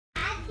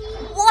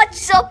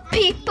What's up,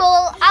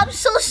 people? I'm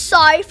so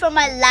sorry for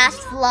my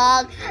last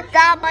vlog.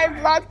 That my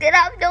vlog didn't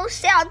have no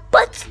sound,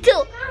 but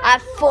still, I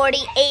have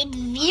 48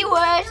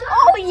 viewers.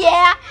 Oh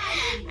yeah,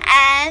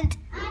 and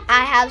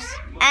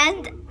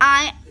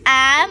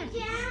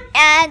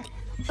and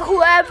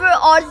whoever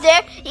are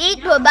there,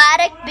 Eid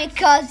Mubarak,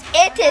 because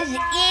it is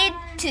Eid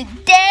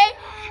today,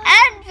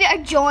 and we are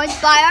joined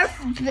by our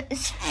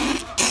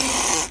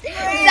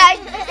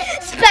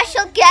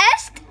special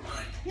guest.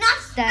 Not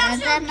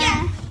special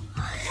guest.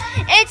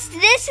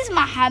 This is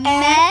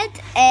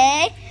Mohammed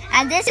A,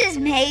 and this is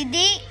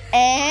Mehdi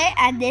A,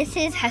 and this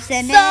is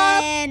Hassan.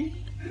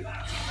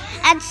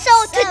 And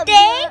so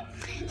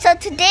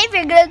today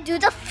we're gonna do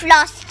the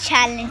floss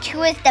challenge.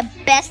 Who is the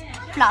best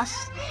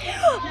floss?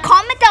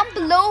 Comment down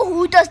below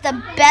who does the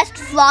best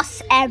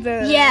floss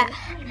ever. Yeah,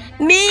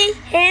 me,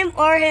 him,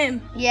 or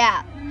him.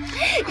 Yeah.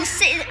 You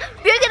see,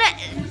 we're gonna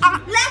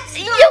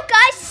you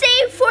guys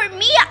say for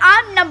me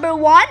I'm number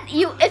one.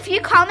 If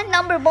you comment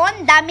number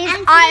one, that means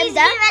I'm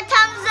the. Give a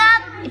thumbs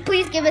up.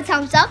 Please give a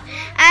thumbs up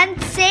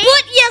and say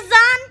put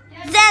Yazan,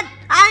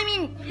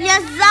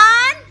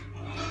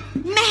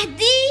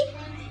 Mehdi,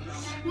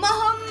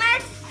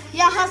 Mohammed,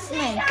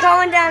 Hassan.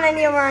 Comment down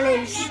any of our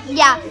names.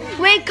 Yeah,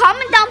 wait,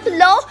 comment down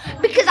below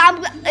because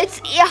it's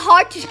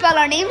hard to spell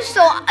our names.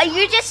 So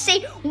you just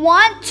say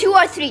 1, 2,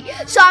 or 3.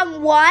 So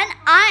I'm 1.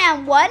 I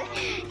am 1.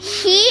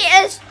 He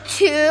is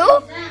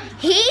 2.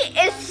 He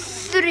is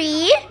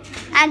 3,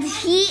 and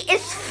he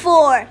is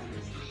 4.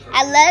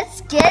 And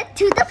let's get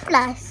to the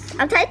floss.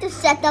 I'm trying to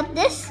set up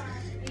this.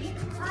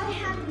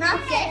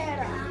 Okay.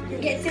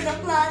 Get to the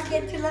floss.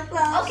 Get to the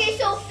floss. Okay,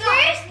 so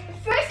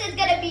first is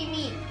gonna be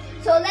me.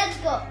 So let's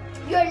go.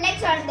 Your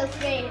legs are in the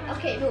way.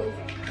 Okay, move.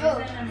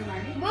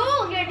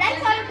 Move. Your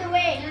legs are in the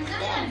way.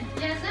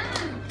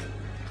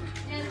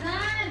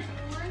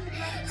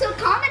 So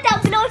comment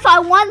down below if I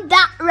won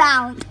that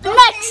round.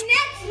 Next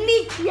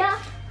me. Yeah.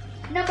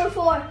 Number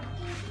 4.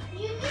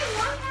 You need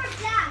one more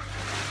glass.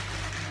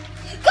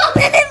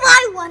 Comment if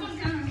I won.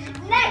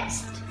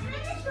 Next.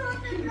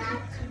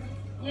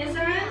 Yes,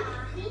 sir.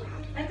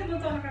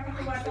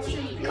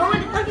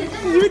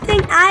 You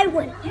think I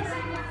win?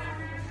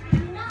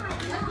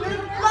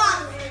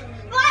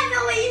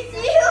 Finally, it's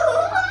you.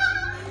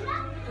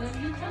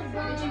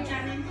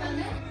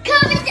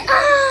 Comment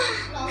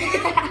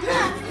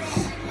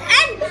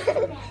and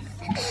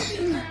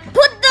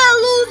put the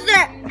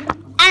loser.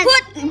 And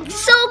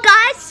so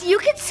guys, you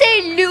can say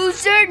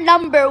loser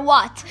number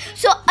what?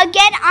 So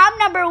again, I'm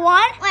number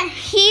 1.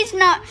 He's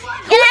not.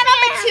 Who's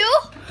number 2?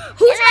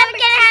 Who's number?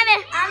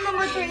 I'm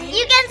number 3.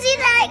 You can see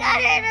that I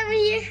got it over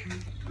here.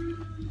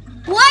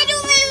 Why do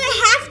we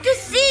have to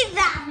see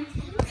that?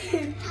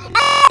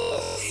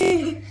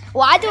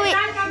 Why do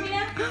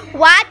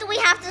we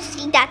have to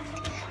see that?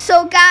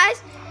 So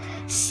guys,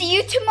 see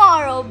you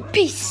tomorrow.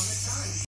 Peace.